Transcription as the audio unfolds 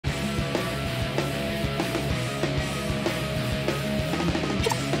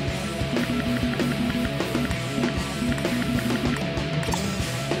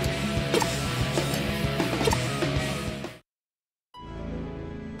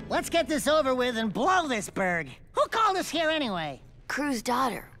Let's get this over with and blow this bird. Who called us here anyway? Crew's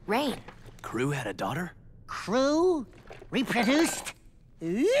daughter, Rain. Crew had a daughter? Crew? Reproduced?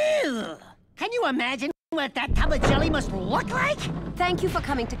 Ew! Can you imagine what that tub of jelly must look like? Thank you for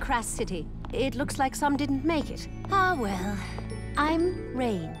coming to Crass City. It looks like some didn't make it. Ah, well. I'm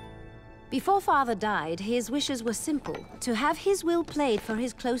Rain. Before Father died, his wishes were simple. To have his will played for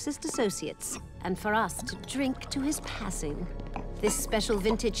his closest associates, and for us to drink to his passing. This special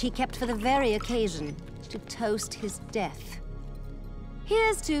vintage he kept for the very occasion, to toast his death.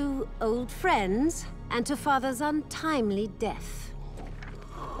 Here's to old friends, and to Father's untimely death.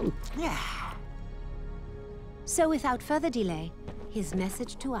 So without further delay, his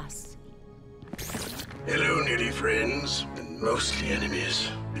message to us. Hello, nearly friends, and mostly enemies.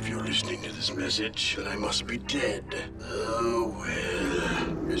 If you're listening to this message, then I must be dead. Oh,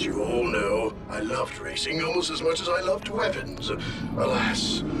 well. As you all know, I loved racing almost as much as I loved weapons.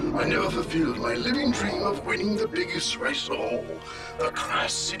 Alas, I never fulfilled my living dream of winning the biggest race of all, the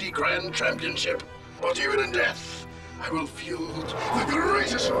Crass City Grand Championship. But even in death, I will field the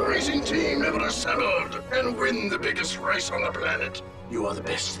greatest racing team ever assembled and win the biggest race on the planet. You are the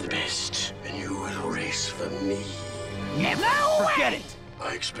best of the best, and you will race for me. Never Forget it!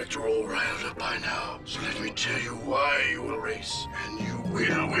 I expect you're all riled up by now, so let me tell you why you will race, and you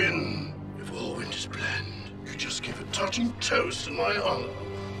will win. If all went as planned, you just give a touching toast in my honor.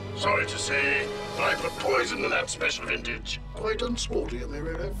 Sorry to say, but I put poison in that special vintage. Quite unsporty, am I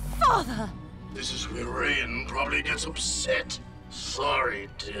really? Father! This is where Rain probably gets upset. Sorry,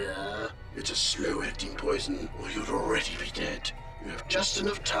 dear. It's a slow-acting poison, or you'd already be dead. You have just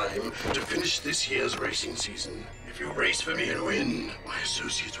enough time to finish this year's racing season. If you race for me and win, my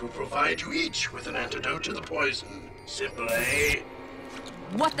associates will provide you each with an antidote to the poison. Simple, eh?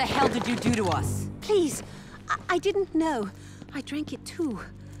 What the hell did you do to us? Please, I didn't know. I drank it too.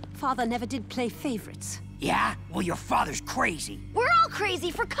 Father never did play favorites. Yeah? Well, your father's crazy. We're all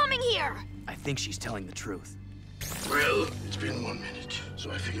crazy for coming here! I think she's telling the truth. Well, it's been 1 minute,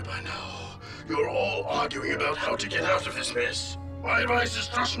 so I figure by now, you're all arguing about how to get out of this mess. My advice is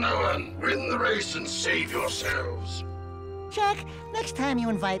trust no one. Win the race and save yourselves. Jack, next time you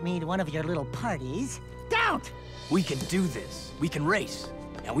invite me to one of your little parties, don't! We can do this. We can race.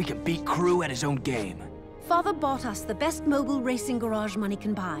 And we can beat Crew at his own game. Father bought us the best mobile racing garage money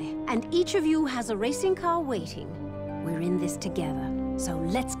can buy, and each of you has a racing car waiting. We're in this together, so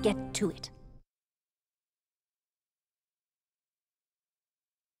let's get to it.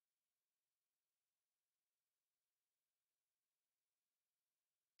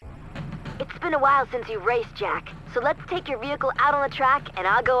 It's been a while since you've raced, Jack, so let's take your vehicle out on the track and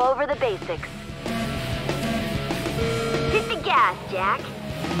I'll go over the basics. Hit the gas, Jack.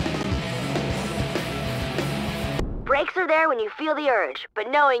 Brakes are there when you feel the urge,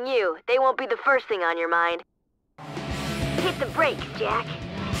 but knowing you, they won't be the first thing on your mind. Hit the brakes, Jack.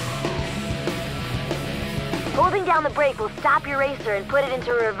 Holding down the brake will stop your racer and put it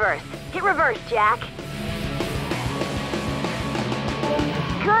into reverse. Hit reverse, Jack.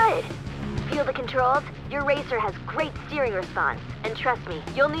 Good! Feel the controls? Your racer has great steering response, and trust me,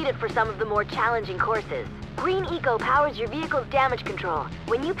 you'll need it for some of the more challenging courses. Green Eco powers your vehicle's damage control.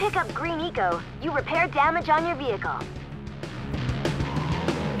 When you pick up Green Eco, you repair damage on your vehicle.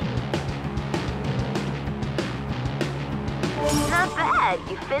 Not bad.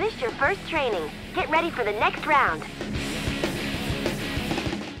 You finished your first training. Get ready for the next round.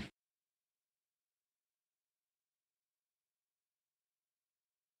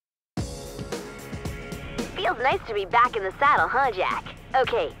 Feels nice to be back in the saddle, huh, Jack?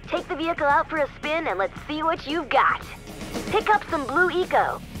 Okay, take the vehicle out for a spin and let's see what you've got. Pick up some Blue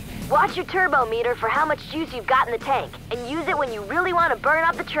Eco. Watch your turbo meter for how much juice you've got in the tank, and use it when you really want to burn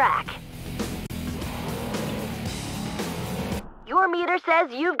up the track. Your meter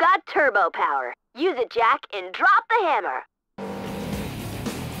says you've got turbo power. Use it, Jack, and drop the hammer.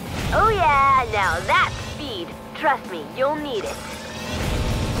 Oh yeah, now that's speed. Trust me, you'll need it.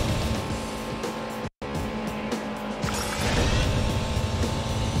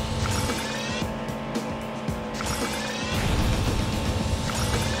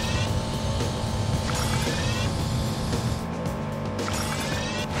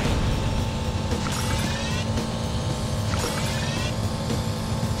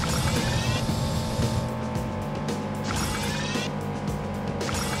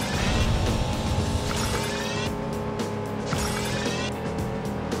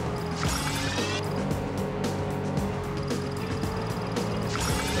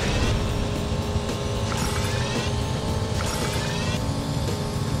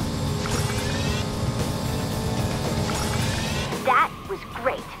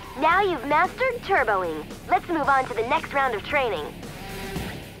 Now you've mastered turboing. Let's move on to the next round of training.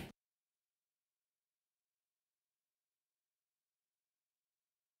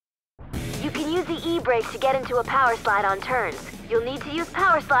 You can use the E-brake to get into a power slide on turns. You'll need to use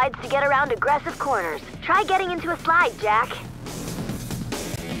power slides to get around aggressive corners. Try getting into a slide, Jack.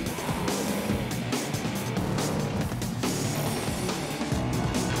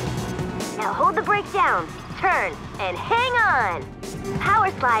 Now hold the brake down, turn, and hang on! Power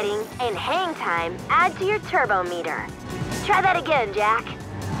sliding and hang time add to your turbo meter. Try that again, Jack.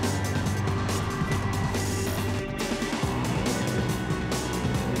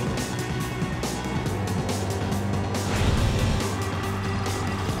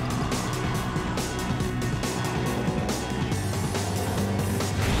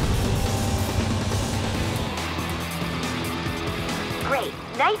 Great,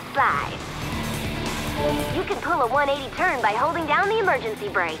 nice slide. You can pull a 180 turn by holding down the emergency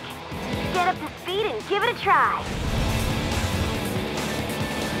brake. Get up to speed and give it a try.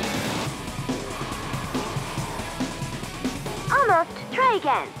 Almost. Try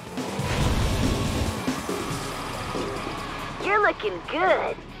again. You're looking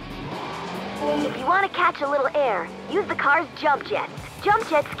good. If you want to catch a little air, use the car's jump jets. Jump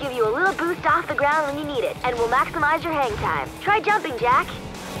jets give you a little boost off the ground when you need it and will maximize your hang time. Try jumping, Jack.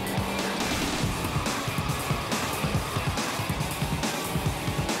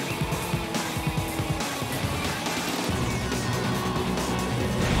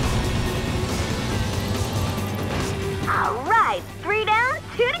 All right, 3 down,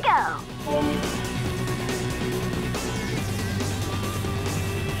 2 to go.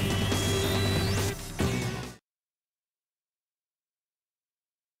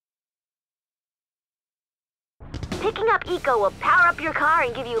 Picking up Eco will power up your car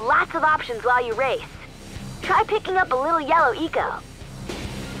and give you lots of options while you race. Try picking up a little yellow Eco.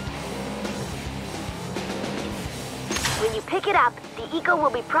 When you pick it up, the Eco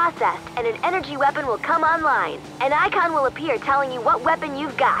will be processed and an energy weapon will come online. An icon will appear telling you what weapon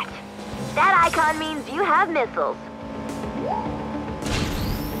you've got. That icon means you have missiles.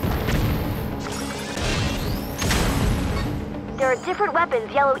 There are different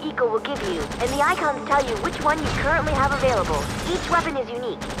weapons Yellow Eco will give you, and the icons tell you which one you currently have available. Each weapon is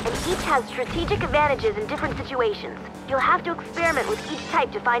unique, and each has strategic advantages in different situations. You'll have to experiment with each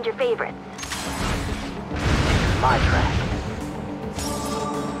type to find your favorites. My track.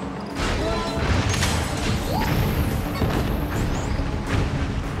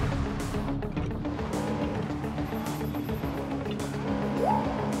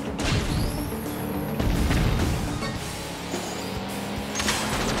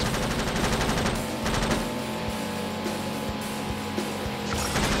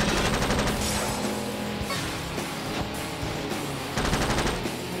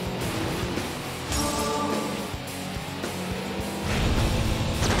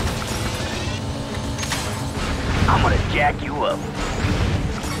 I'm gonna jack you up.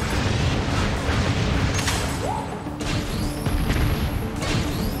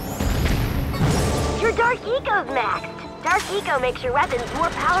 Your Dark Eco's maxed. Dark Eco makes your weapons more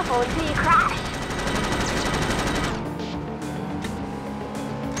powerful until you crash.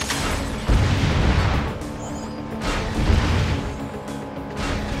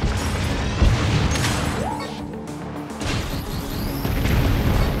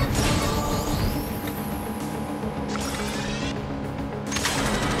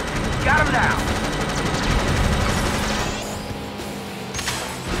 Got him now.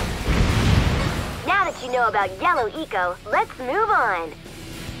 Now that you know about Yellow Eco, let's move on.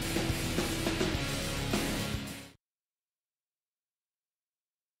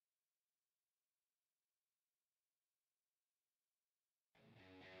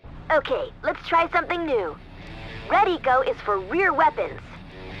 Okay, let's try something new. Red Eco is for rear weapons.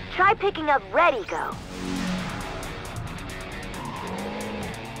 Try picking up Red Eco.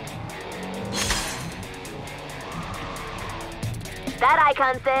 That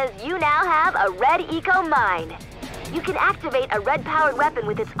icon says you now have a Red Eco mine. You can activate a red-powered weapon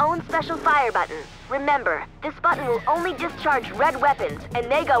with its own special fire button. Remember, this button will only discharge red weapons,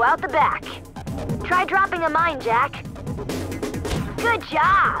 and they go out the back. Try dropping a mine, Jack. Good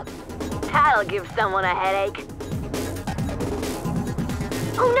job! That'll give someone a headache.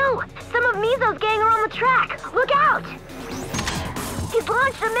 Oh no! Some of Mizo's gang are on the track! Look out! He's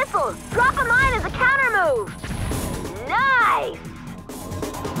launched a missile! Drop a mine as a counter move! Nice!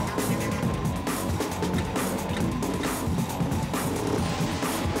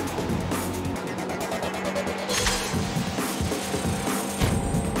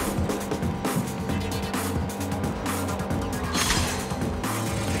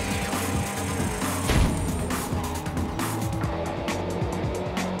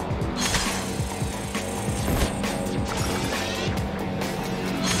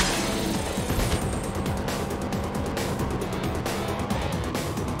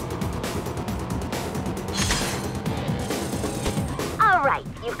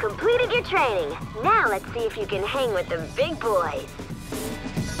 completed your training. Now let's see if you can hang with the big boys.